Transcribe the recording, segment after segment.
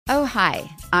Oh, hi,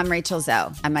 I'm Rachel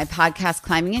Zoe, and my podcast,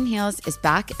 Climbing in Heels, is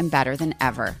back and better than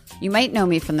ever. You might know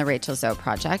me from the Rachel Zoe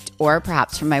Project, or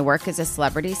perhaps from my work as a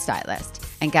celebrity stylist.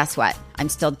 And guess what? I'm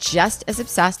still just as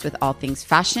obsessed with all things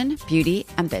fashion, beauty,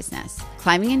 and business.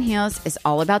 Climbing in Heels is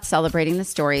all about celebrating the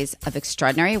stories of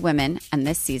extraordinary women, and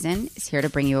this season is here to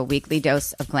bring you a weekly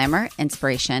dose of glamour,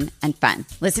 inspiration, and fun.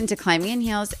 Listen to Climbing in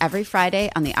Heels every Friday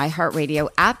on the iHeartRadio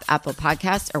app, Apple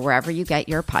Podcasts, or wherever you get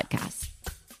your podcasts.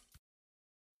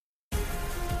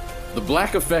 The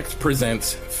Black Effect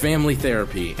presents Family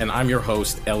Therapy, and I'm your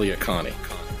host, Elliot Connie.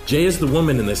 Jay is the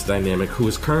woman in this dynamic who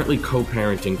is currently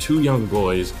co-parenting 2 young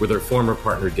boys with her former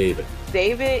partner, David.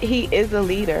 David, he is a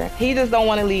leader. He just don't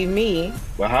want to leave me.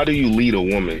 But how do you lead a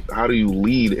woman? How do you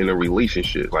lead in a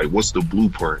relationship? Like, what's the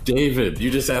blueprint? David,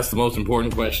 you just asked the most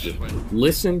important question.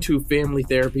 Listen to Family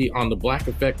Therapy on the Black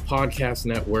Effect Podcast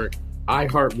Network,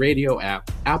 iHeartRadio app,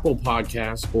 Apple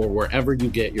Podcasts, or wherever you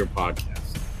get your podcasts.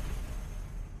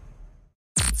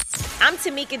 I'm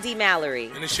Tamika D. Mallory.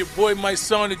 And it's your boy, my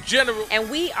son, the General. And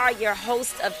we are your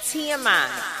hosts of TMI.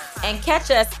 And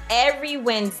catch us every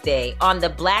Wednesday on the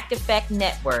Black Effect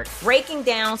Network, breaking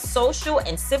down social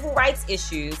and civil rights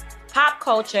issues, pop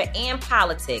culture, and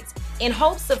politics in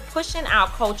hopes of pushing our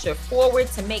culture forward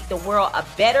to make the world a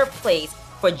better place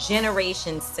for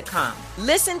generations to come.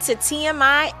 Listen to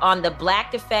TMI on the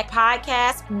Black Effect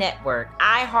Podcast Network,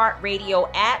 iHeartRadio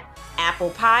app, Apple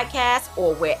Podcasts,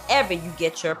 or wherever you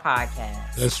get your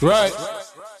podcasts. That's right.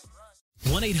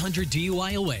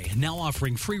 1-800-DUI-OA, now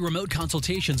offering free remote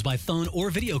consultations by phone or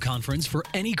video conference for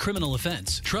any criminal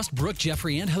offense. Trust Brooke,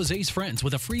 Jeffrey, and Jose's friends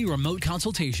with a free remote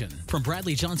consultation. From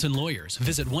Bradley Johnson Lawyers,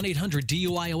 visit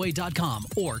 1-800-DUI-OA.com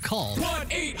or call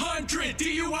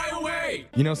 1-800-DUI-OA.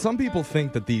 You know, some people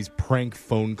think that these prank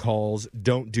phone calls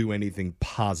don't do anything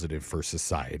positive for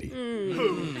society.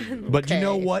 But you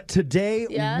know what? Today,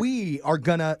 we are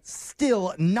going to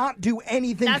still not do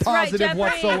anything positive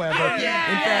whatsoever. In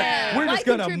fact, we're just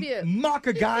going to mock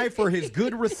a guy for his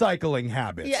good recycling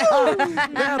habits.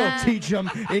 That'll teach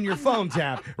him in your phone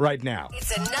tap right now.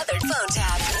 It's another phone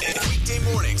tap. Weekday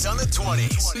mornings on the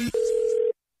 20s.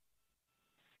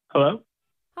 Hello?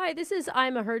 Hi, this is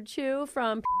Ima Herdchu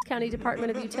from County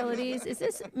Department of Utilities. Is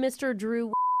this Mr.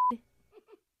 Drew?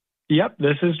 Yep,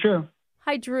 this is Drew.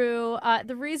 Hi, Drew.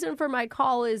 The reason for my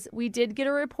call is we did get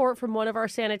a report from one of our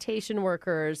sanitation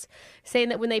workers saying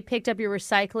that when they picked up your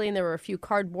recycling, there were a few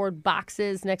cardboard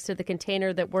boxes next to the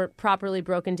container that weren't properly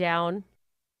broken down.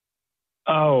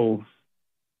 Oh,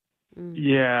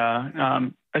 yeah.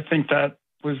 I think that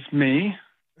was me.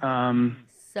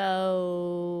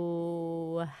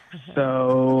 So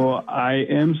I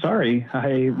am sorry.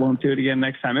 I won't do it again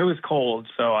next time. It was cold,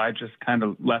 so I just kind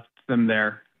of left them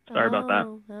there. Sorry about that.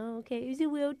 Oh, okay. It was a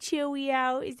little chilly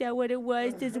out. Is that what it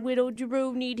was? Does little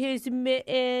Drew need his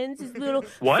mittens? His little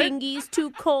fingies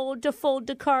too cold to fold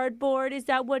the cardboard? Is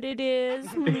that what it is?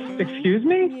 Excuse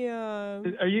me? Yeah.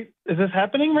 Is this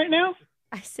happening right now?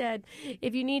 I said,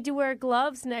 if you need to wear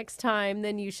gloves next time,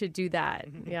 then you should do that.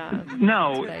 Yeah. No.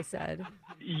 That's what I said.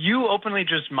 You openly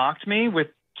just mocked me with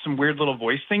some weird little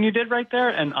voice thing you did right there,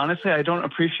 and honestly, I don't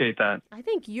appreciate that. I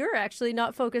think you're actually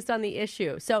not focused on the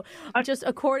issue. So just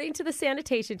according to the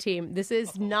sanitation team, this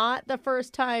is not the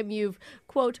first time you've,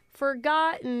 quote,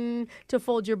 forgotten to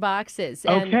fold your boxes.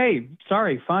 And okay,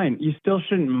 sorry, fine. You still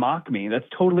shouldn't mock me. That's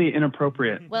totally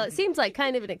inappropriate. Well, it seems like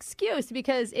kind of an excuse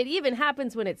because it even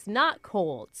happens when it's not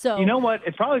cold. So you know what?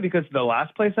 It's probably because the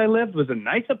last place I lived was a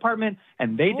nice apartment,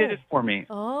 and they did it for me.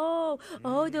 Oh,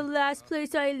 the last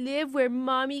place I lived where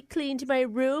Mommy cleaned my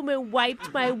room and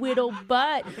wiped my little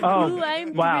butt. Oh,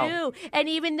 I'm wow. Drew. And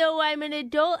even though I'm an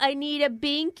adult, I need a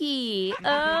binky.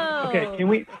 Oh.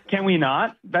 Okay, can we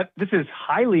not? This is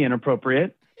highly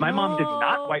inappropriate. My mom did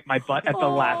not wipe my butt at the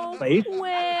last place.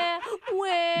 Where?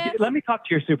 Let me talk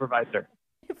to your supervisor.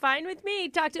 Fine with me.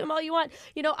 Talk to him all you want.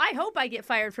 You know, I hope I get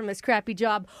fired from this crappy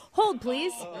job. Hold,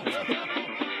 please.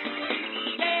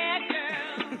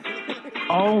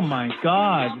 Oh my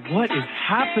God, what is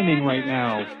happening right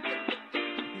now?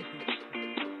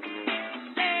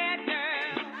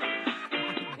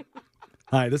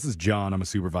 Hi, this is John. I'm a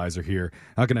supervisor here.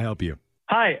 How can I help you?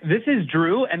 Hi, this is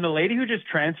Drew, and the lady who just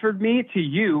transferred me to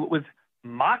you was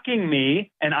mocking me,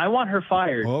 and I want her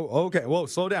fired. Oh, okay. Whoa,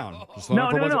 slow down. No,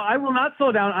 I will not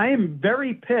slow down. I am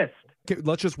very pissed. Okay,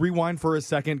 let's just rewind for a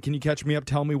second. Can you catch me up?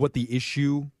 Tell me what the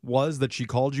issue was that she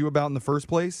called you about in the first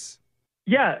place?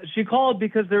 Yeah, she called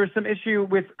because there was some issue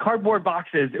with cardboard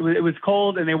boxes. It was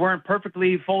cold, and they weren't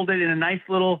perfectly folded in a nice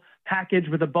little package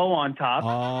with a bow on top.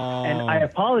 Oh. And I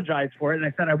apologized for it, and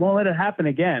I said I won't let it happen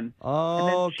again. Oh, and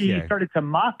then she started to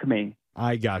mock me.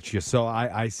 I got you. So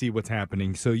I see what's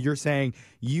happening. So you're saying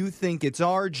you think it's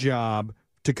our job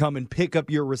to come and pick up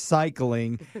your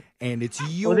recycling, and it's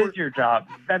your... Well, it is your job.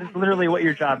 That is literally what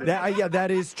your job is. Yeah,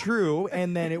 that is true.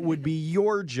 And then it would be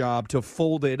your job to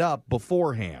fold it up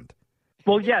beforehand.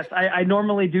 Well, yes, I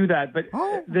normally do that, but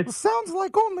sounds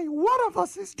like only one of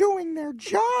us is doing their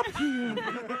job here.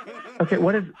 Okay,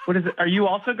 what is it? Are you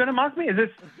also going to mock me? Is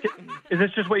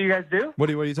this just what you guys do?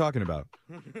 What are you talking about?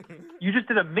 You just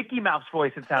did a Mickey Mouse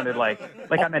voice. It sounded like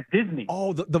I'm at Disney.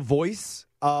 Oh, the voice?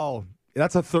 Oh,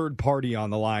 that's a third party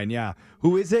on the line. Yeah,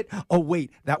 who is it? Oh,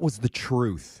 wait, that was the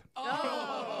truth.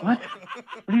 What?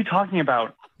 What are you talking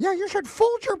about? Yeah, you should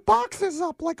fold your boxes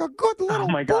up like a good little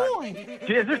boy.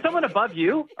 Is there someone above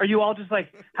you? Are you all just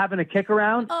like having a kick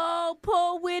around? Oh,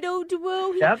 poor Widow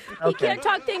Drew. Yep. He can't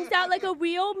talk things out like a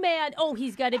real man. Oh,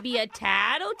 he's got to be a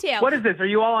tattletale. What is this? Are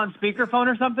you all on speakerphone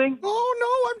or something? Oh,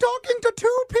 no, I'm talking to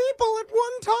two people at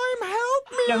one time.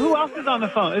 Help me. Yeah, who else is on the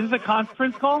phone? Is this a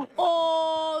conference call?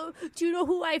 Oh, do you know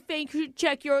who I think should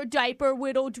check your diaper,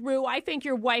 Widow Drew? I think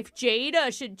your wife,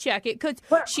 Jada, should check it because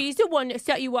she's the one that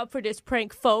set you up for this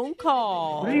prank phone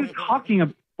call. What are you talking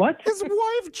about? What? His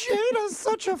wife Jada's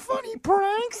such a funny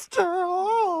prankster.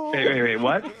 Oh. Wait,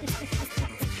 what?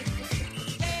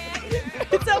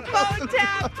 It's a phone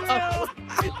tap,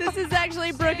 Drew. This is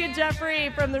actually Brooke and Jeffrey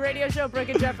from the radio show Brooke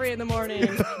and Jeffrey in the Morning.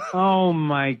 Oh,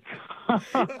 my God.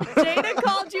 Jada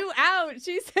called you out.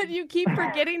 She said you keep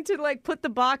forgetting to put the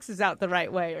boxes out the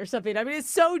right way or something. I mean, it's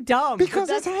so dumb. Because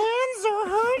his hands are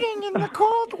hurting in the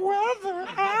cold weather.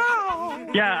 Ow.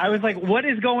 Yeah, I was like, what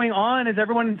is going on? Is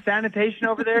everyone in sanitation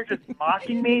over there just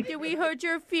mocking me? Did we hurt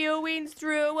your feelings,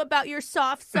 Drew, about your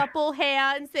soft, supple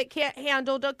hands that can't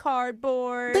handle the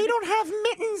cardboard? They don't have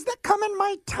mittens that come in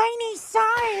my tiny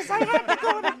size. I had to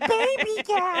go to Baby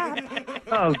Gap.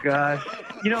 Oh, gosh.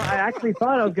 I actually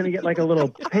thought I was going to get a little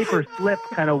paper slip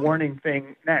kind of warning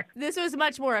thing next. This was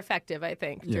much more effective, I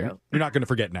think, Drew. Yeah. You're not going to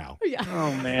forget now. Yeah.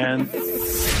 Oh, man.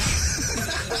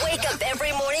 Wake up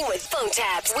every morning with phone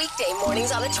taps. Weekday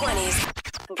mornings on the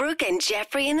 20s. Brooke and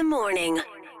Jeffrey in the Morning.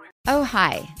 Oh,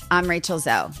 hi, I'm Rachel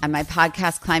Zoe, and my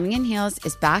podcast, Climbing in Heels,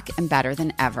 is back and better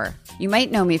than ever. You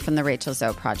might know me from the Rachel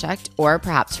Zoe Project, or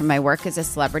perhaps from my work as a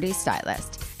celebrity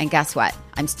stylist. And guess what?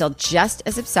 I'm still just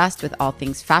as obsessed with all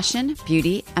things fashion,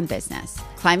 beauty, and business.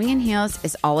 Climbing in Heels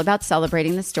is all about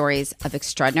celebrating the stories of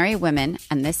extraordinary women,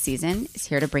 and this season is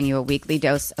here to bring you a weekly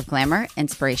dose of glamour,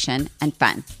 inspiration, and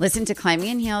fun. Listen to Climbing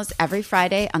in Heels every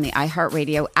Friday on the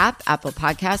iHeartRadio app, Apple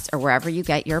Podcasts, or wherever you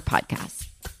get your podcasts.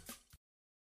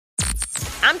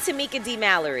 I'm Tamika D.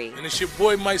 Mallory. And it's your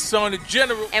boy, my son, the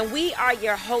General. And we are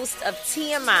your hosts of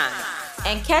TMI.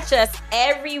 And catch us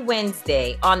every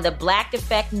Wednesday on the Black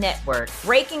Effect Network,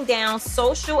 breaking down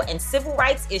social and civil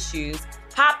rights issues,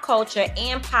 pop culture,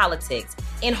 and politics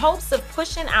in hopes of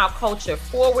pushing our culture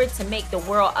forward to make the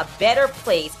world a better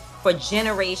place for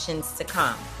generations to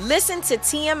come. Listen to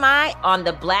TMI on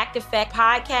the Black Effect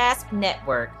Podcast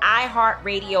Network,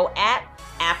 iHeartRadio app,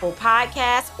 Apple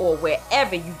Podcasts, or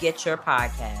wherever you get your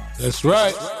podcasts. That's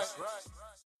right.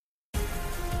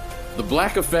 The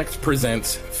Black Effect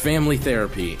presents Family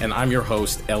Therapy, and I'm your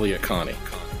host, Elliot Connie.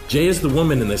 Jay is the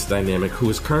woman in this dynamic who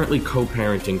is currently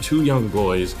co-parenting two young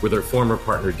boys with her former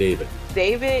partner, David.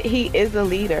 David, he is a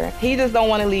leader. He just don't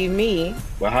want to leave me.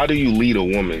 But how do you lead a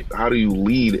woman? How do you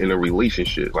lead in a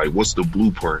relationship? What's the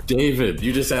blueprint? David,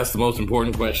 you just asked the most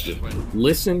important question.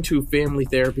 Listen to Family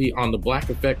Therapy on the Black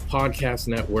Effect Podcast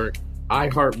Network,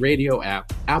 iHeartRadio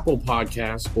app, Apple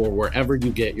Podcasts, or wherever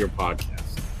you get your podcasts.